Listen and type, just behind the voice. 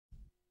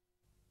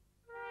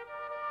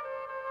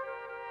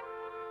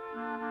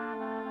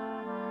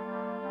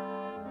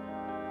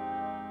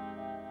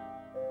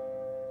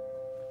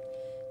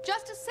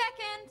Just a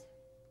second.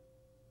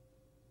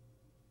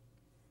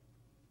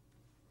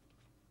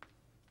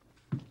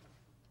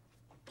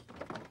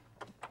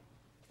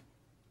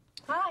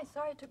 Hi,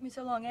 sorry it took me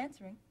so long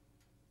answering.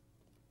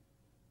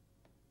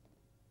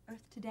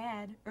 Earth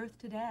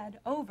to Dad,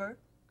 over.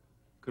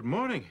 Good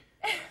morning.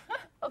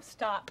 Oh,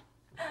 stop.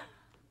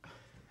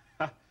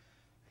 I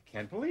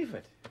can't believe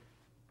it.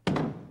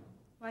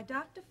 Why,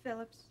 Dr.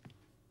 Phillips,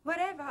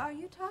 whatever are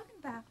you talking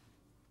about?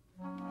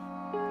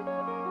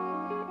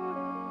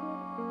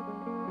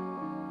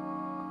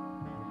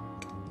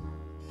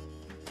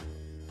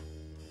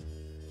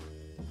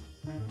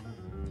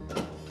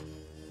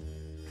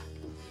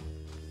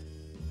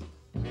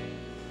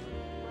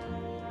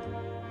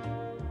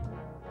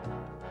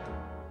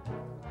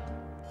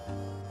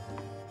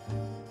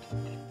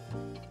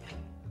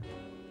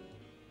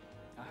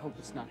 I hope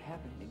it's not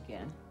happening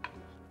again.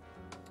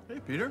 Hey,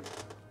 Peter.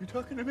 You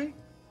talking to me?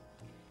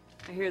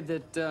 I hear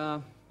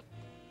that,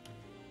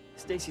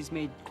 Stacy's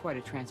made quite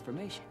a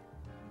transformation.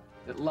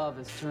 That love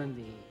has turned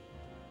the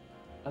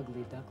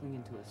ugly duckling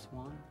into a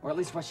swan. Or at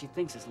least what she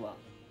thinks is love.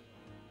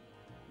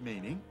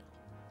 Meaning?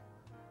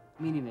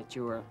 Meaning that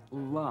your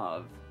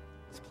love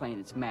is playing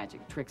its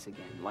magic tricks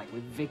again. Like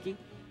with Vicky.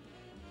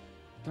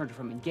 Turned her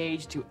from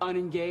engaged to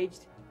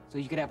unengaged. So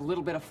you could have a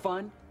little bit of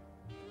fun.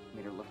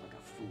 Made her look like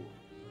a fool.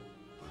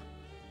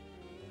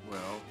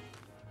 Well,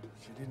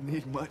 she didn't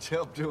need much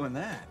help doing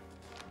that.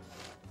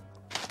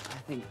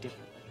 I think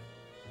differently.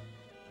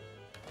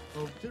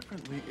 Well,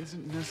 differently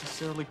isn't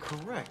necessarily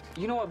correct.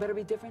 You know what better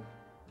be different?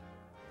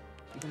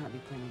 You better not be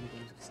playing any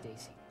games with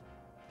Stacy.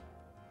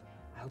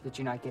 I hope that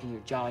you're not getting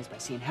your jollies by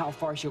seeing how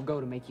far she'll go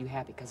to make you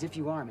happy. Because if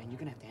you are, man, you're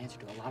gonna have to answer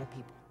to a lot of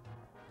people.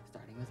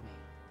 Starting with me.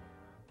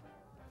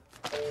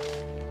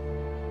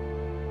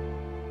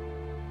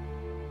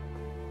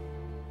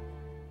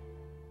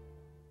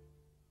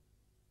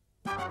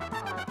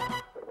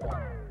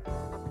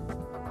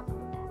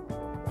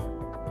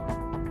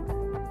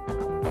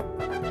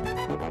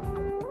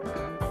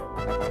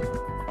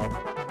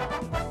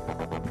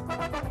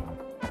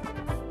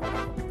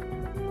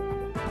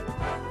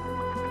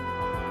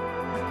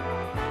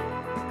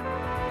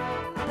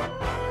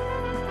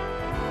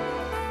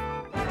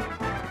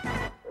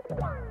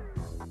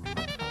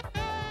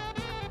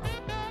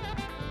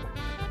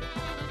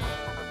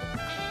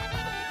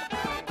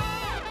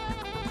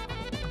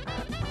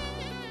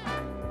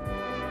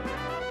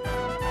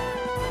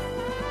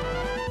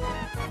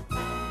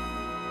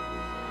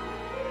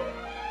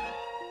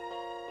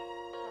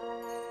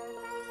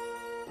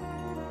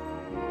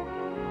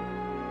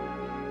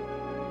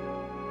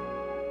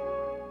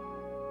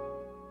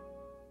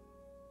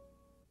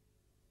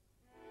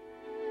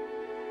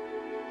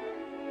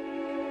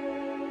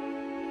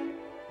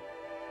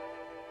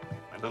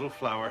 Little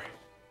flower,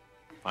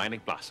 finally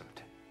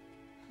blossomed.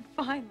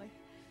 Finally.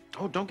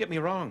 Oh, don't get me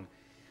wrong.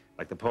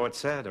 Like the poet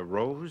said, a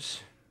rose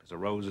is a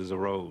rose is a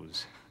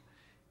rose.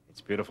 It's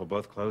beautiful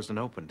both closed and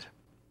opened.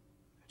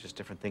 Just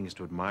different things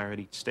to admire at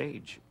each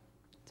stage.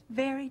 It's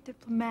very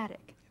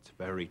diplomatic. It's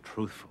very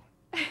truthful.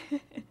 You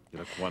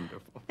look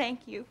wonderful.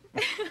 Thank you.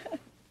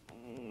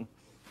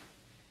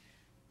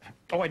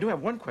 Oh, I do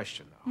have one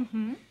question, though.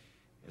 Mm-hmm.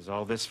 Is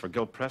all this for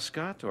Gil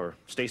Prescott or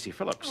Stacy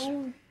Phillips?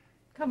 Oh,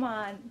 come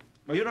on.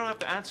 Well, you don't have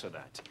to answer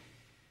that.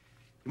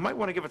 You might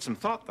want to give it some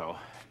thought, though.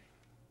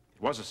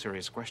 It was a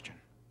serious question.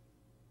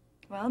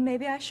 Well,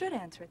 maybe I should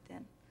answer it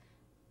then.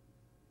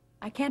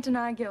 I can't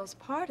deny Gil's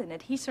part in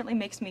it. He certainly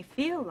makes me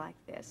feel like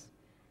this.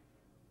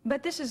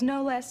 But this is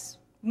no less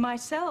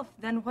myself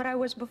than what I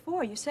was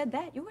before. You said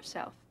that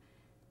yourself.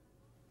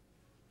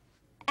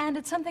 And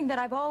it's something that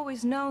I've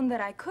always known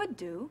that I could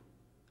do,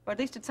 or at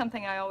least it's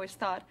something I always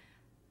thought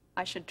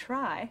I should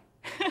try.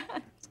 I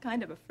was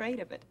kind of afraid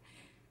of it.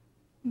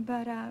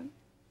 But,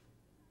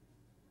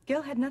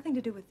 Gil had nothing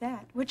to do with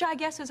that, which I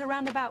guess is a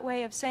roundabout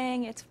way of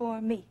saying it's for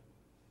me.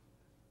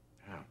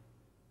 Yeah.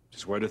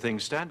 Just where do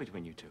things stand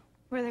between you two?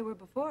 Where they were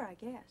before, I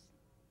guess.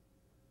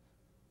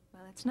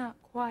 Well, it's not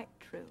quite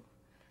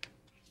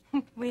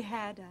true. We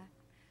had,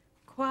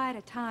 quite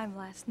a time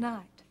last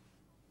night.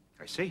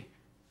 I see.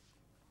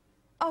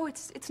 Oh,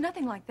 it's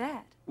nothing like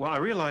that. Well, I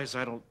realize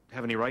I don't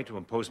have any right to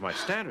impose my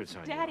standards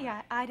on you. Daddy,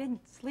 I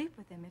didn't sleep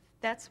with him, if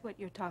that's what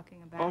you're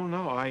talking about. Oh,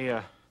 no,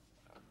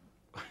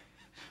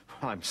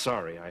 I'm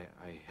sorry. I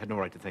had no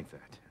right to think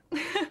that.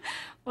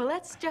 Well,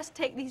 let's just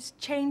take these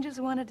changes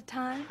one at a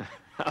time.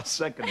 I'll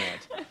second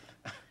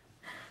that.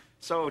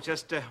 So,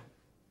 just,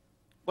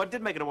 what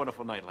did make it a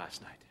wonderful night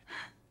last night?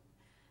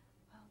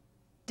 Well,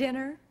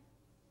 dinner,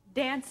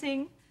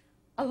 dancing,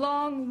 a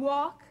long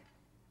walk,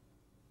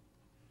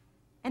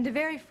 and a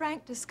very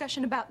frank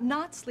discussion about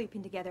not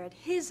sleeping together at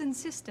his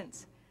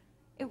insistence.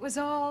 It was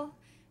all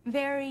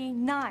very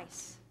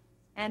nice,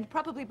 and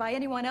probably by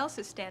anyone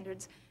else's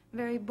standards,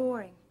 very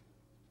boring.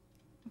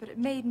 But it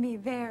made me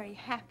very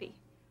happy.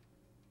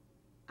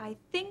 I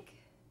think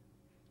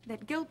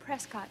that Gil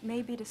Prescott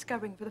may be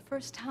discovering for the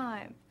first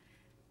time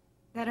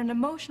that an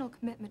emotional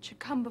commitment should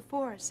come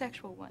before a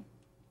sexual one.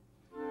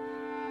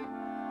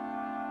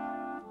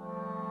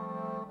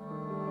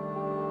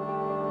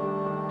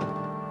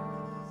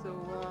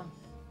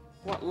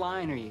 What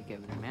line are you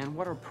giving her, man?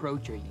 What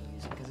approach are you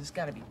using? Because it's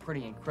got to be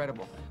pretty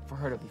incredible for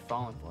her to be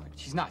falling for it.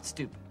 She's not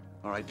stupid.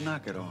 All right,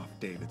 knock it off,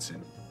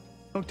 Davidson.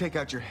 Don't take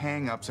out your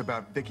hang-ups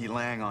about Vicky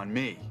Lang on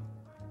me.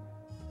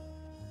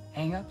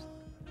 Hang-ups?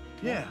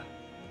 Yeah.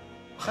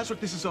 That's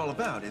what this is all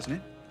about, isn't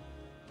it?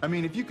 I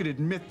mean, if you could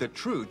admit the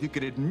truth, you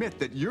could admit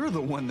that you're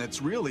the one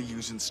that's really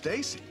using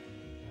Stacy.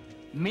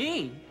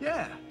 Me?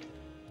 Yeah.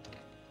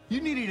 You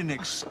needed an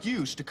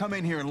excuse to come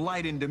in here and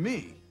light into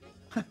me.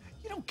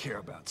 You don't care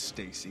about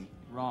Stacy.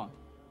 Wrong.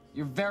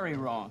 You're very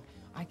wrong.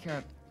 I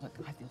care. Look,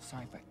 I feel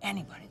sorry for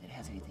anybody that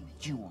has anything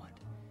that you want.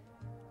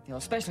 I feel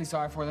especially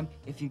sorry for them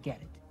if you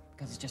get it.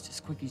 Because it's just as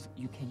quick as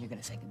you can, you're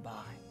gonna say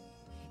goodbye.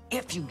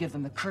 If you give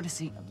them the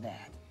courtesy of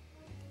that.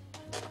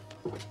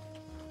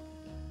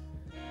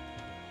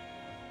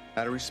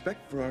 Out of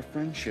respect for our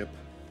friendship,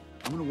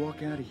 I'm gonna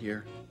walk out of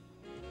here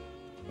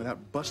without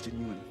busting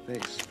you in the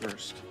face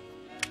first.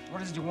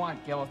 What is it you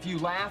want, Gil? A few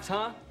laughs,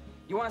 huh?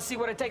 You want to see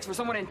what it takes for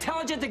someone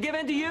intelligent to give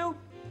in to you?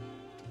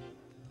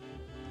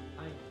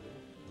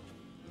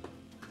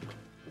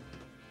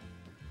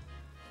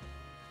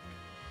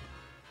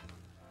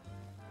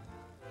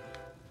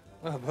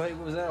 Well, Blake,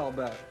 what was that all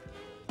about?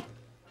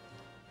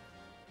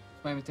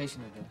 It's my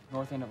invitation to the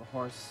north end of a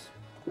horse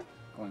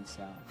going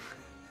south.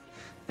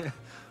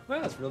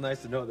 Well, it's real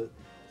nice to know that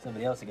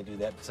somebody else can do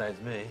that besides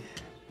me.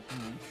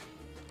 Mm-hmm.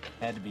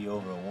 Had to be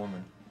over a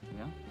woman.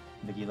 Yeah?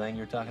 Vicky Lang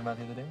you were talking about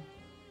the other day?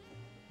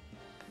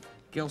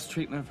 Gil's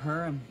treatment of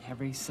her and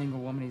every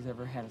single woman he's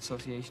ever had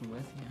association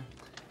with, yeah.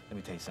 Let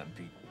me tell you something,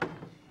 Pete.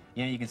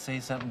 Yeah, you can say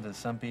something to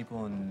some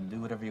people and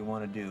do whatever you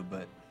want to do,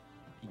 but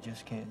you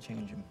just can't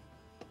change them.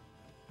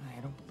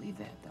 I don't believe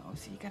that, though.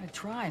 See, you gotta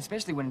try,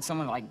 especially when it's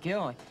someone like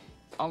Gil,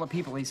 all the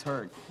people he's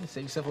hurt. You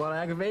save yourself a lot of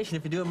aggravation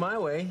if you do it my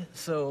way.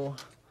 So,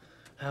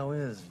 how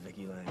is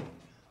Vicky Lang?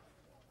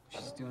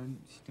 She's doing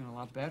a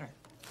lot better,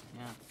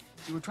 yeah.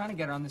 See, we're trying to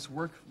get her on this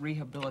work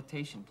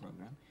rehabilitation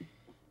program.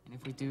 And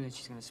if we do, then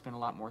she's gonna spend a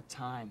lot more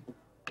time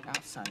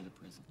outside of the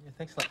prison. Yeah,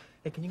 thanks a lot.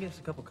 Hey, can you get us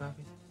a couple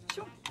coffees?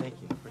 Sure. Thank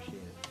you, appreciate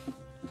it.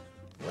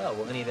 Well,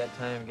 will any of that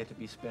time get to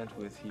be spent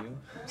with you?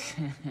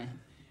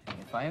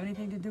 If I have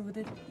anything to do with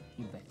it,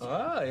 you bet.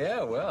 Oh,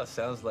 yeah, well, it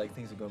sounds like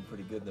things are going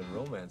pretty good in the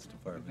romance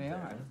department. They there, are.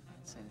 huh?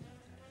 I'd say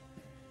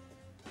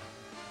that.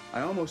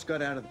 I almost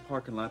got out of the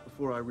parking lot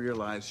before I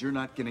realized you're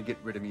not gonna get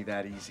rid of me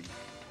that easy.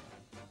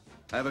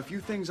 I have a few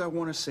things I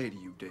want to say to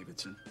you,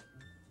 Davidson.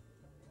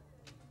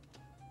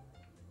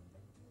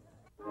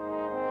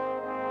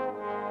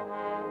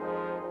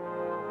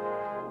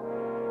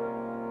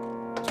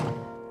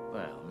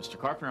 Well, Mr.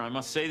 Carpenter, I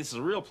must say this is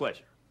a real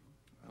pleasure.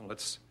 Well,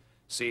 let's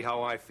see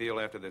how I feel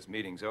after this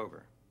meeting's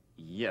over.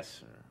 Yes,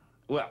 sir.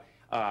 Well,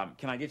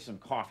 can I get you some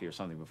coffee or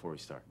something before we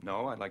start?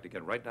 No, I'd like to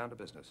get right down to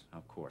business.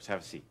 Of course.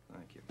 Have a seat.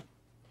 Thank you.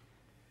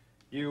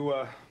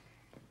 You,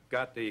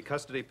 got the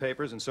custody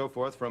papers and so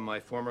forth from my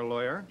former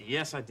lawyer?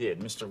 Yes, I did.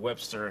 Mr.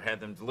 Webster had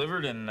them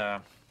delivered, and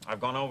I've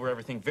gone over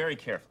everything very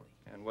carefully.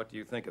 And what do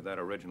you think of that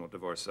original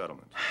divorce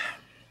settlement?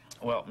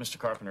 Well, Mr.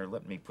 Carpenter,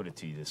 let me put it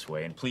to you this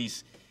way, and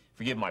please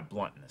forgive my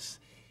bluntness.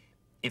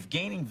 If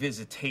gaining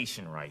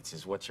visitation rights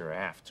is what you're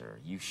after,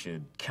 you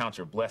should count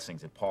your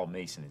blessings that Paul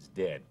Mason is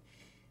dead.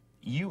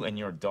 You and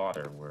your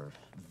daughter were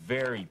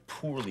very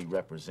poorly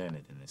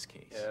represented in this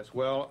case. Yes,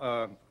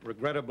 well,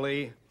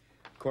 regrettably,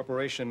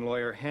 corporation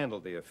lawyer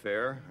handled the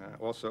affair.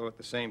 Also, at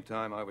the same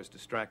time, I was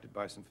distracted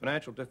by some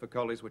financial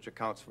difficulties, which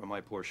accounts for my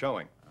poor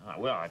showing.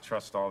 Well, I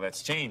trust all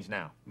that's changed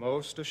now.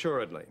 Most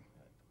assuredly.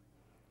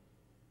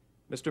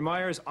 Mr.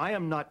 Myers, I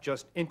am not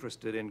just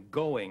interested in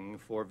going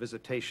for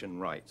visitation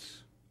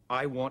rights.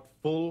 I want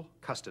full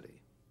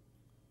custody.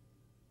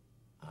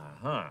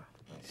 Uh-huh, I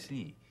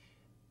see.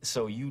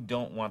 So you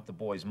don't want the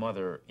boy's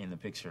mother in the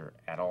picture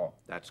at all?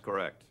 That's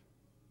correct.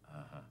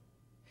 Uh-huh.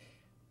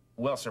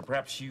 Well, sir,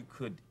 perhaps you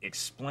could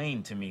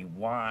explain to me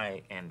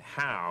why and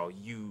how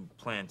you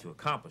plan to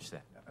accomplish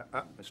that.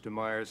 Mr.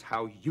 Myers,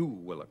 how you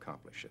will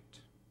accomplish it.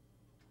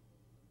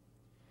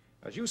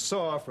 As you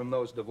saw from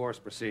those divorce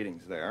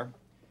proceedings there,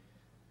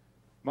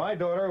 my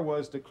daughter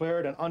was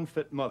declared an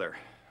unfit mother.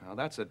 Now,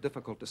 that's a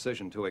difficult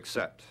decision to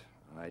accept.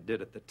 I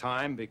did at the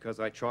time because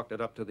I chalked it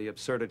up to the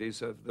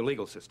absurdities of the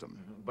legal system.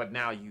 But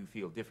now you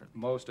feel differently.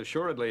 Most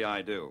assuredly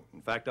I do.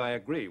 In fact, I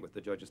agree with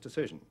the judge's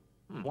decision.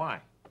 Why?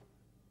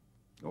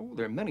 Oh,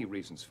 there are many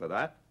reasons for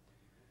that.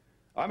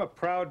 I'm a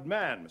proud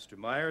man, Mr.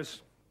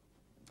 Myers.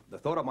 The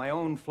thought of my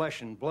own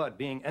flesh and blood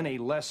being any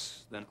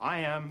less than I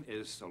am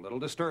is a little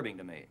disturbing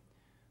to me.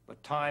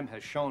 But time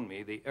has shown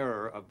me the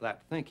error of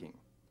that thinking.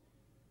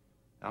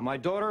 Now, my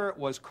daughter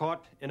was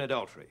caught in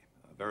adultery.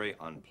 A very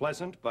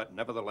unpleasant, but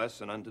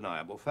nevertheless an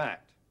undeniable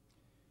fact.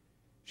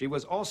 She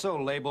was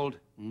also labeled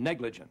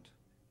negligent.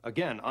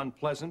 Again,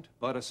 unpleasant,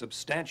 but a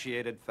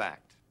substantiated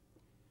fact.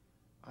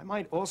 I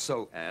might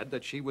also add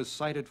that she was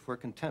cited for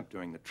contempt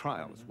during the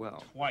trial as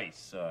well.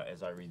 Twice,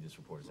 as I read this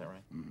report, is that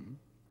right? Mm-hmm.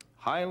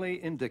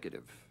 Highly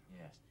indicative.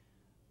 Yes.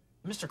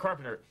 Mr.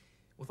 Carpenter,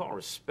 with all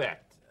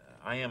respect,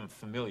 I am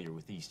familiar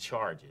with these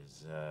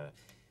charges.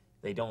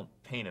 They don't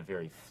paint a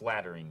very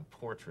flattering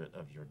portrait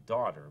of your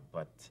daughter,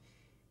 but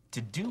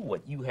To do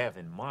what you have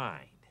in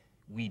mind,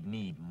 we'd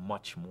need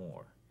much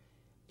more.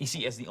 You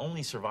see, as the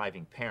only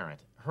surviving parent,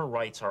 her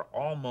rights are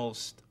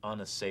almost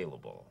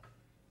unassailable.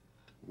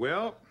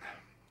 Well,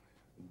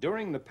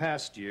 during the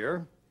past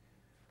year,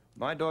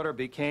 my daughter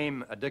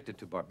became addicted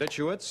to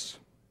barbiturates.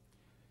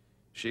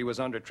 She was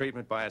under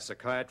treatment by a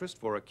psychiatrist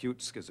for acute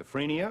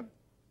schizophrenia.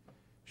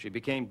 She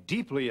became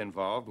deeply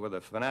involved with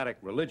a fanatic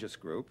religious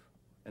group.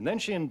 And then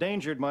she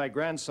endangered my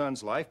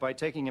grandson's life by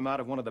taking him out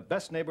of one of the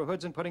best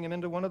neighborhoods and putting him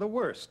into one of the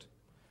worst.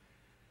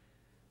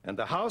 And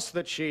the house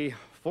that she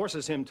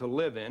forces him to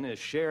live in is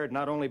shared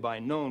not only by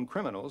known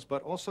criminals,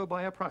 but also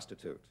by a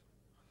prostitute.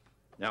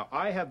 Now,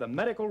 I have the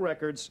medical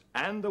records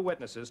and the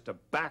witnesses to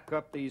back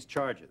up these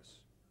charges.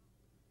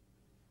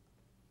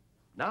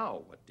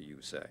 Now, what do you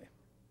say?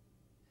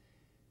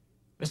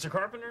 Mr.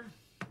 Carpenter,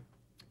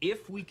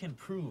 if we can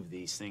prove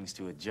these things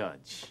to a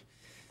judge,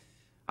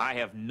 I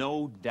have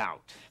no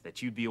doubt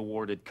that you'd be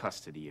awarded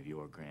custody of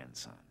your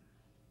grandson.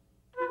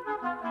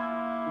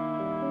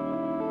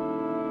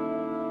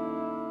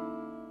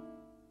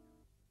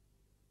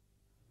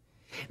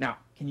 Now,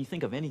 can you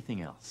think of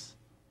anything else?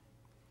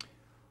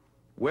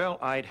 Well,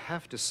 I'd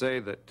have to say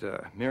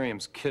that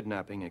Miriam's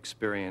kidnapping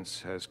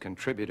experience has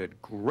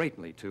contributed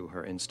greatly to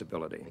her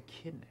instability. The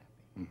kidnapping?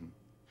 Mm-hmm.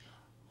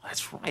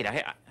 That's right.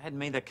 I hadn't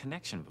made that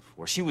connection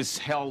before. She was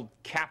held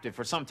captive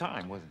for some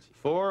time, wasn't she?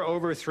 For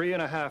over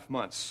 3.5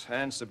 months,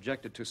 and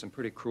subjected to some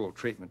pretty cruel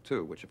treatment,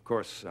 too, which, of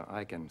course,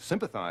 I can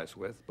sympathize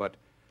with, but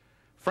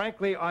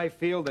frankly, I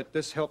feel that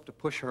this helped to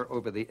push her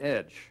over the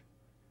edge.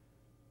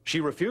 She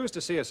refused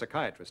to see a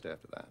psychiatrist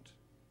after that.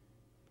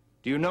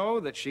 Do you know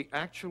that she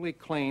actually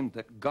claimed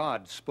that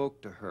God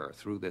spoke to her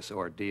through this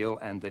ordeal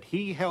and that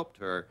he helped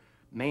her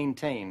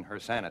maintain her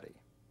sanity?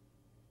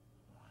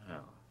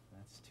 Wow,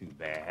 that's too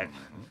bad.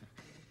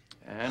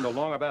 And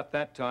along about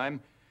that time,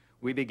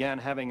 we began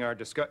having our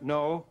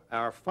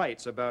our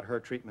fights about her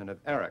treatment of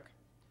Eric.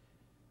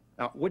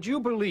 Now, would you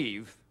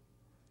believe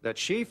that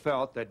she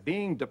felt that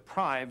being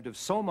deprived of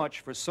so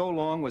much for so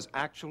long was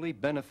actually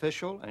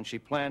beneficial, and she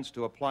plans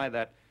to apply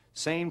that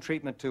same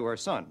treatment to her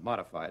son,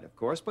 modified, of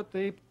course, but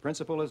the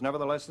principle is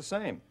nevertheless the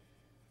same.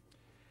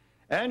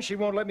 And she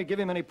won't let me give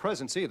him any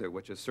presents either,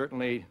 which is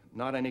certainly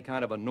not any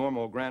kind of a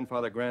normal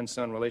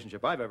grandfather-grandson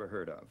relationship I've ever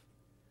heard of.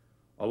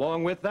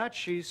 Along with that,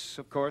 she's,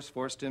 of course,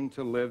 forced him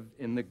to live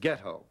in the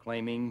ghetto,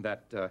 claiming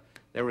that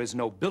there is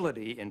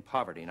nobility in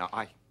poverty. Now,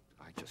 I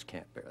just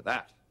can't bear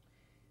that.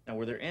 Now,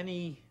 were there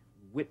any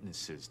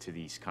witnesses to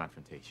these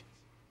confrontations?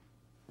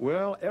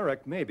 Well,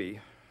 Eric,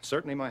 maybe.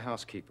 Certainly my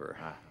housekeeper.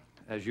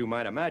 As you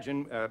might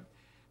imagine,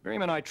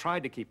 Miriam and I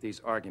tried to keep these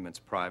arguments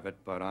private,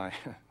 but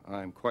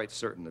I'm quite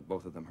certain that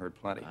both of them heard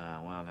plenty.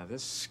 Well, now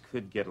this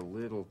could get a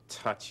little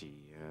touchy,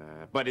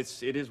 but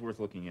it is worth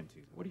looking into.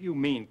 What do you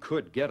mean,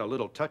 could get a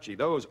little touchy?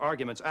 Those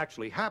arguments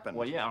actually happened.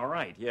 Well, yeah, all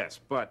right,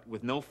 yes, but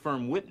with no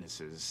firm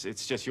witnesses,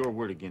 it's just your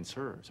word against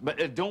hers.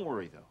 But don't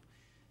worry, though.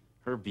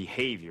 Her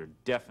behavior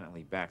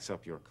definitely backs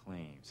up your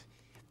claims.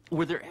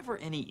 Were there ever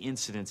any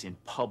incidents in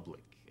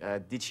public?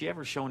 Did she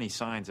ever show any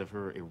signs of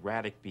her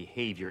erratic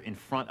behavior in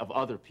front of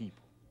other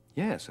people?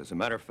 Yes, as a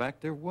matter of fact,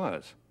 there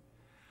was.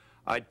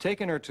 I'd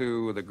taken her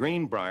to the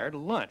Greenbrier to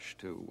lunch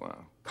to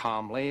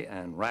calmly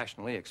and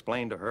rationally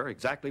explain to her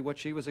exactly what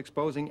she was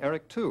exposing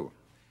Eric to.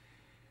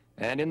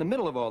 And in the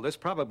middle of all this,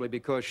 probably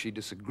because she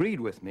disagreed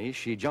with me,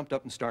 she jumped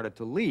up and started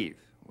to leave.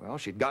 Well,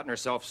 she'd gotten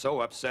herself so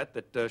upset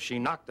that she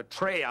knocked the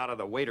tray out of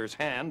the waiter's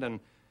hand,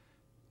 and,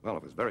 well,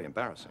 it was very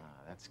embarrassing.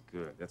 That's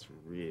good. That's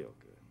real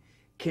good.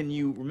 Can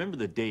you remember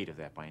the date of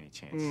that by any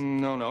chance?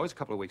 No, it was a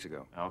couple of weeks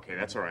ago. Okay,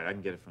 that's all right. I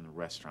can get it from the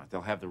restaurant.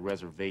 They'll have the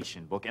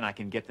reservation book, and I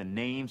can get the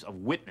names of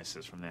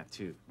witnesses from that,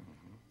 too.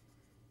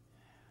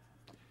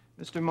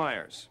 Mr.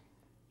 Myers,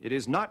 it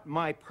is not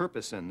my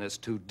purpose in this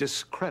to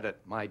discredit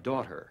my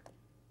daughter.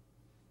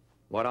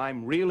 What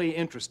I'm really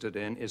interested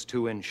in is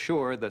to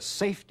ensure the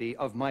safety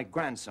of my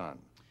grandson.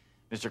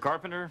 Mr.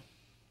 Carpenter,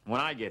 when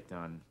I get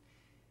done,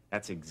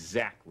 that's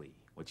exactly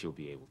what you'll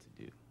be able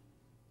to do.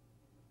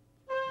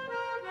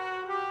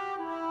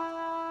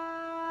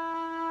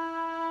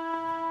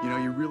 You know,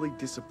 you really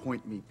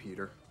disappoint me,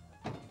 Peter.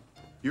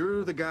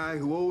 You're the guy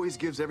who always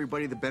gives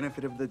everybody the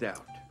benefit of the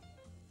doubt.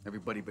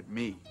 Everybody but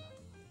me.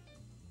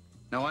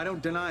 Now, I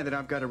don't deny that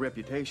I've got a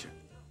reputation.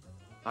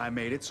 I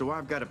made it, so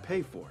I've got to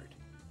pay for it.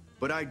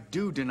 But I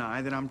do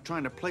deny that I'm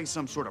trying to play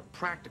some sort of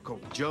practical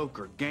joke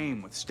or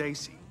game with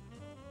Stacy.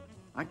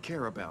 I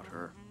care about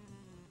her.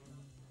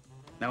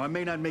 Now, it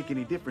may not make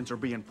any difference or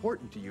be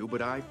important to you,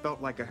 but I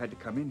felt like I had to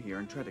come in here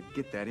and try to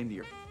get that into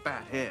your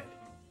fat head.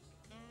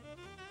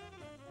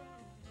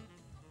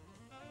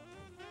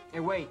 Hey,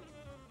 wait.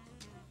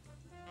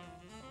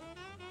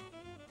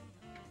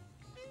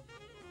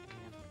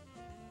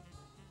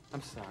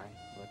 I'm sorry.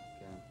 Look,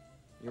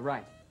 you're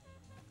right.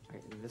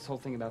 This whole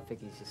thing about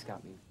Vicky's just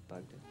got me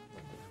bugged.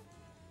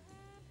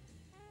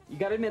 You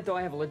gotta admit, though,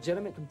 I have a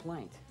legitimate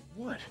complaint.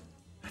 What?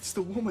 That's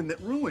the woman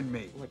that ruined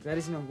me. Look, that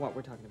isn't what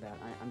we're talking about.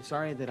 I'm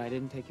sorry that I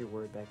didn't take your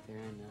word back there,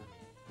 and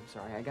I'm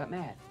sorry I got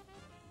mad.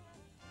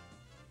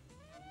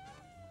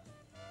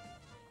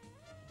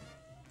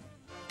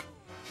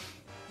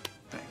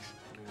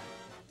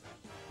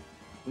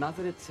 Not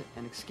that it's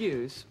an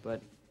excuse,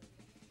 but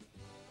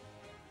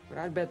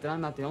I'd bet that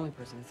I'm not the only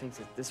person who thinks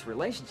that this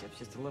relationship's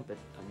just a little bit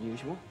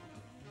unusual,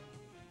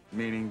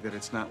 Meaning that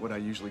it's not what I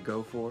usually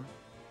go for?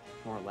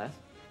 more or less.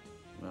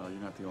 Well,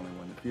 you're not the only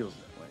one that feels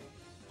that way.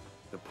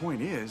 The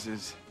point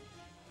is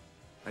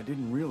I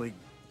didn't really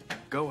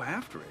go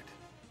after it.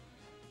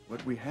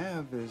 What we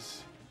have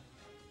is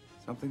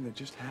something that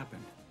just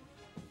happened.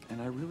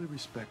 And I really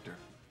respect her.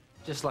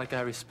 Just like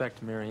I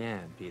respect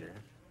Marianne, Peter.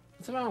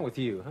 What's wrong with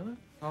you, huh?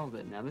 Oh,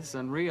 but now this is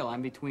unreal.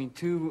 I'm between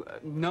two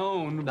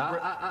known.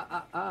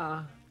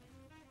 How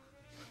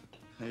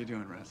you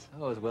doing, Russ?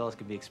 Oh, as well as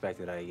could be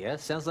expected, I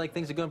guess. Sounds like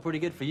things are going pretty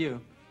good for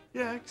you.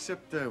 Yeah,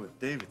 except with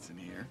Davidson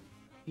here.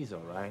 He's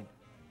all right.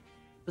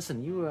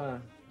 Listen, you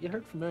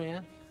heard from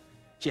Marianne?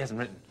 She hasn't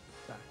written.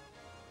 Sorry.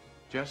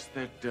 Just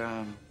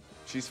that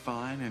she's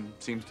fine and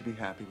seems to be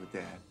happy with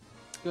Dad.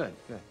 Good,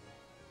 good.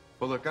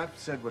 Well, look, I've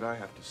said what I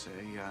have to say.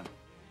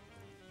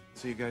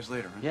 See you guys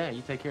later, huh? Yeah,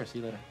 you take care. See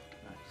you later.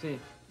 See,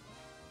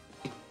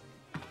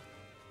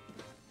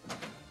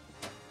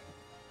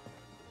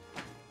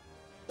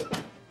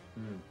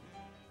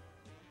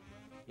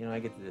 You know, I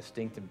get the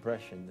distinct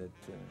impression that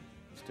you're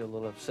still a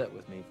little upset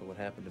with me for what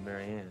happened to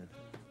Marianne.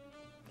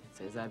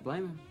 says I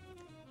blame him.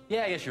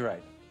 Yeah, I guess you're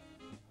right.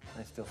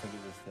 I still think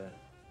it was the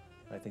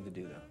right thing to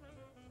do, though.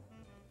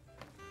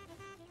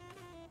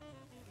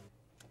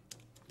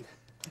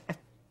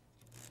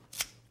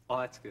 Oh,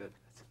 that's good.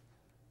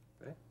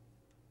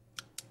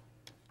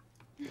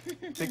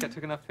 Think I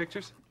took enough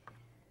pictures?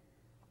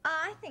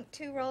 I think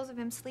 2 rolls of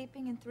him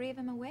sleeping and 3 of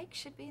him awake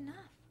should be enough.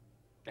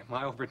 Am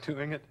I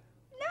overdoing it?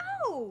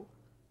 No!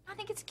 I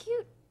think it's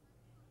cute.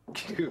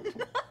 Cute.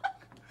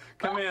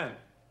 Come in.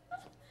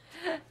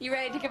 You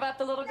ready to give up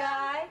the little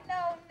guy?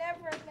 No,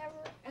 never.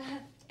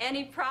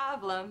 Any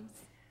problems?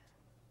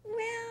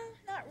 Well,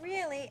 not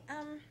really.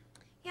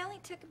 He only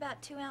took about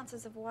 2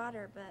 ounces of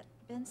water, but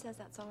Ben says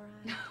that's all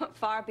right.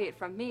 Far be it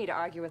from me to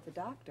argue with the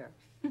doctor.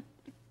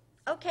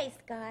 Okay,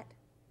 Scott.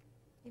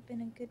 You've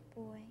been a good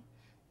boy.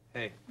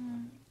 Hey.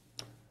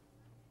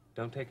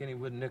 Don't take any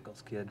wooden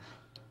nickels, kid.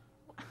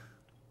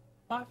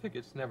 I think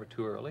it's never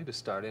too early to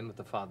start in with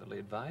the fatherly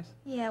advice.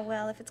 Yeah,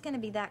 well, if it's going to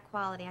be that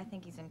quality, I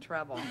think he's in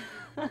trouble.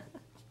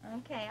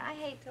 Okay, I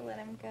hate to let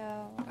him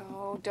go.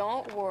 Oh,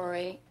 don't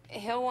worry.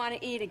 He'll want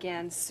to eat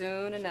again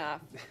soon enough.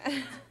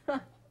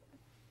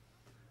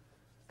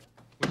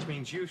 Which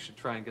means you should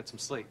try and get some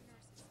sleep.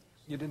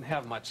 You didn't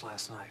have much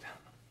last night.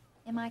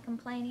 Am I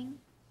complaining?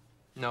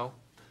 No,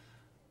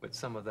 but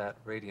some of that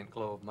radiant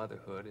glow of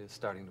motherhood is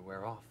starting to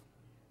wear off.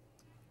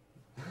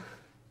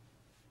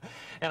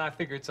 And I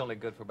figure it's only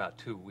good for about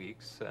 2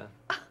 weeks.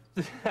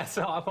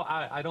 So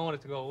I don't want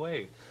it to go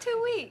away.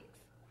 2 weeks?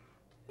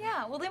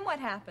 Yeah, well then what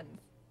happens?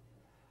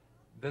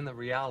 Then the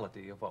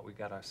reality of what we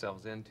got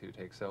ourselves into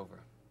takes over.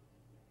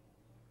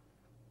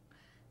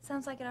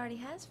 Sounds like it already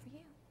has for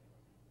you.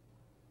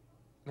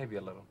 Maybe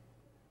a little.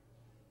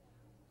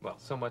 Well,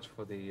 so much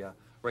for the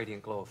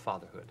radiant glow of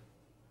fatherhood.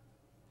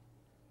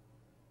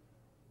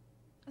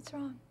 What's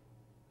wrong?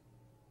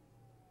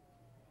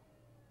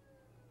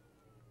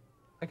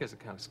 I guess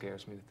it kind of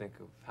scares me to think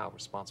of how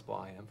responsible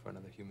I am for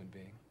another human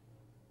being.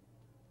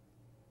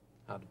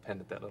 How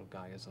dependent that little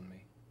guy is on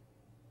me.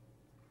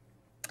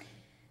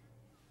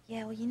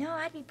 Yeah, well, you know,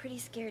 I'd be pretty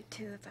scared,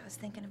 too, if I was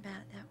thinking about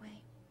it that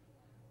way.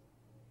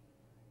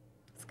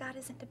 Scott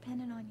isn't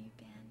dependent on you,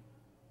 Ben.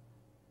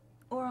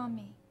 Or on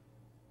me.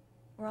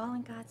 We're all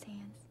in God's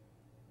hands.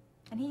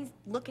 And he's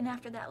looking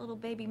after that little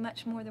baby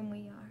much more than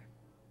we are.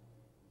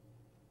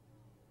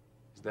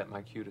 Is that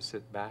my cue to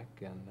sit back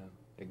and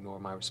ignore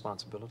my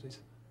responsibilities?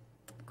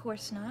 Of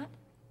course not.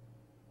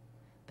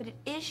 But it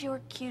is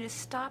your cue to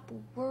stop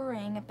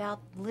worrying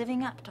about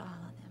living up to all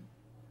of them.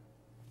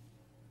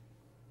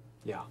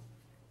 Yeah.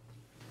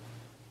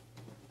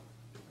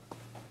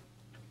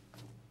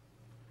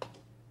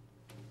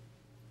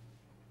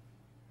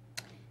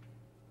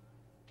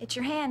 It's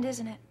your hand,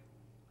 isn't it?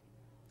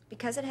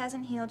 Because it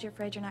hasn't healed, you're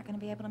afraid you're not going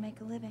to be able to make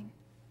a living.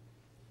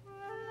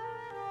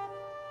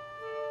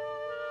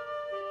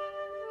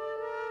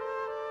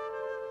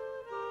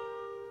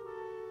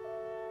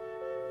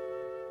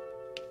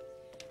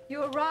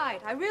 You're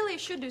right. I really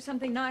should do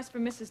something nice for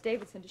Mrs.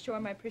 Davidson to show her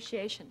my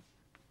appreciation.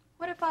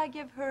 What if I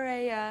give her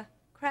a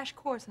crash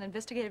course in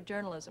investigative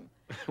journalism?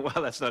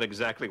 Well, that's not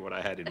exactly what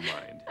I had in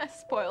mind.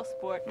 Spoil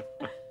sport.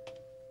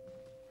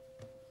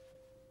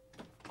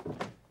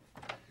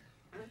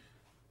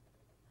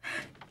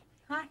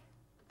 Hi.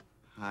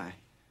 Hi.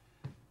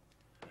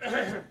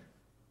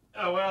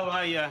 Oh, well,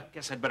 I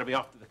guess I'd better be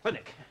off to the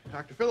clinic.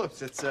 Dr.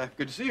 Phillips, it's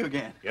good to see you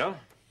again. Yeah?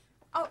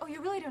 Oh,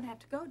 you really don't have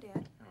to go,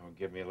 Dad. Oh,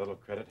 give me a little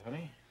credit,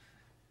 honey.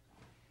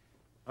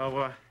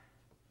 Oh,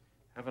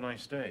 have a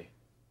nice day.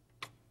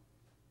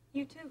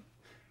 You too.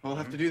 We'll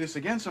have to do this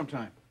again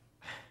sometime.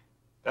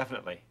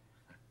 Definitely.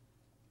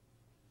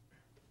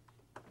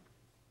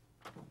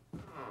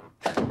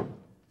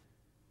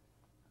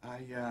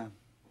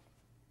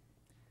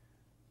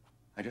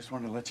 I just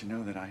wanted to let you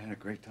know that I had a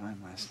great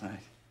time last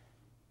night.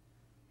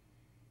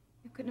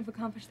 You couldn't have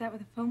accomplished that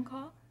with a phone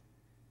call?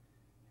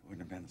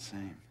 wouldn't have been the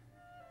same.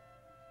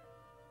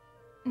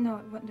 No,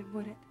 it wouldn't have,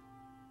 would it?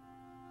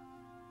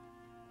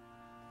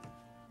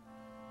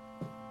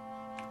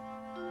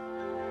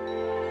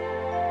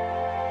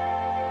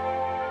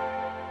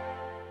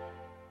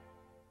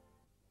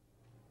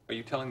 Are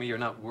you telling me you're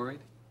not worried?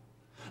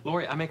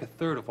 Lori, I make a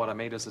third of what I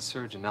made as a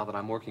surgeon now that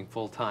I'm working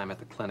full-time at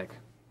the clinic.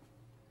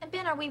 And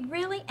Ben, are we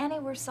really any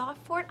worse off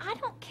for it? I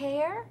don't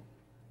care.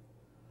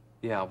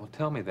 Yeah, well,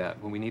 tell me that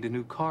when we need a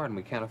new car and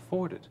we can't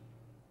afford it.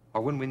 Or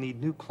when we need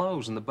new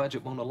clothes and the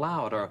budget won't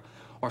allow it.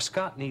 Or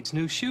Scott needs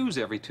new shoes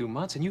every 2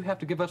 months and you have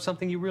to give up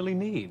something you really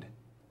need.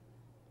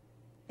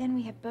 Ben,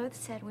 we have both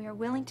said we are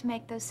willing to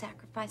make those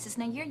sacrifices.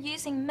 Now, you're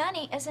using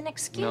money as an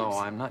excuse. No,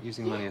 I'm not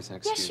using money as an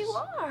excuse. Yes, you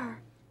are.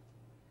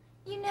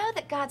 You know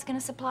that God's going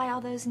to supply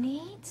all those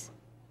needs.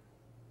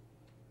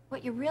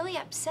 What you're really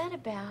upset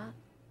about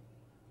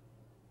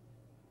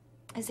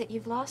is that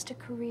you've lost a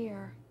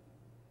career.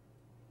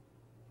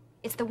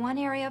 It's the one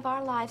area of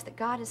our lives that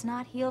God has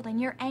not healed,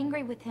 and you're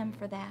angry with Him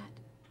for that.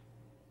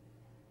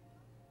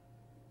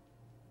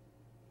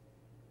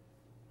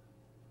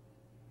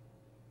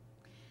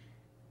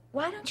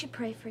 Why don't you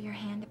pray for your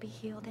hand to be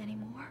healed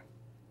anymore?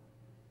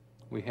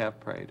 We have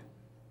prayed.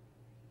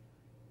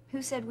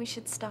 Who said we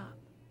should stop?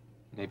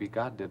 Maybe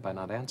God did by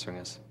not answering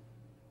us.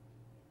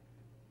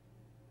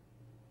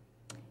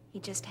 He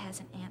just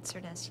hasn't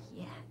answered us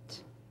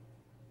yet.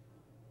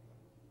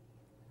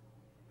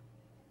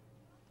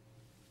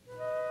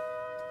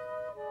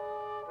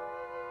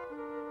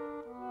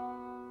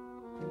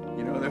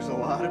 You know, there's a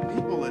lot of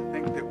people that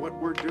think that what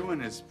we're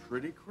doing is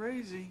pretty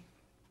crazy.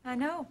 I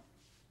know.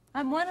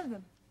 I'm one of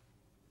them.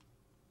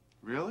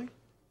 Really?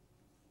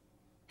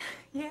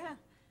 Yeah.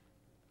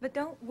 But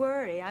don't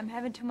worry, I'm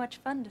having too much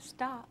fun to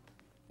stop.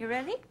 You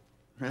ready?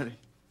 Ready.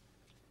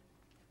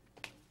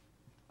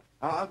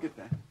 I'll get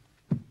that.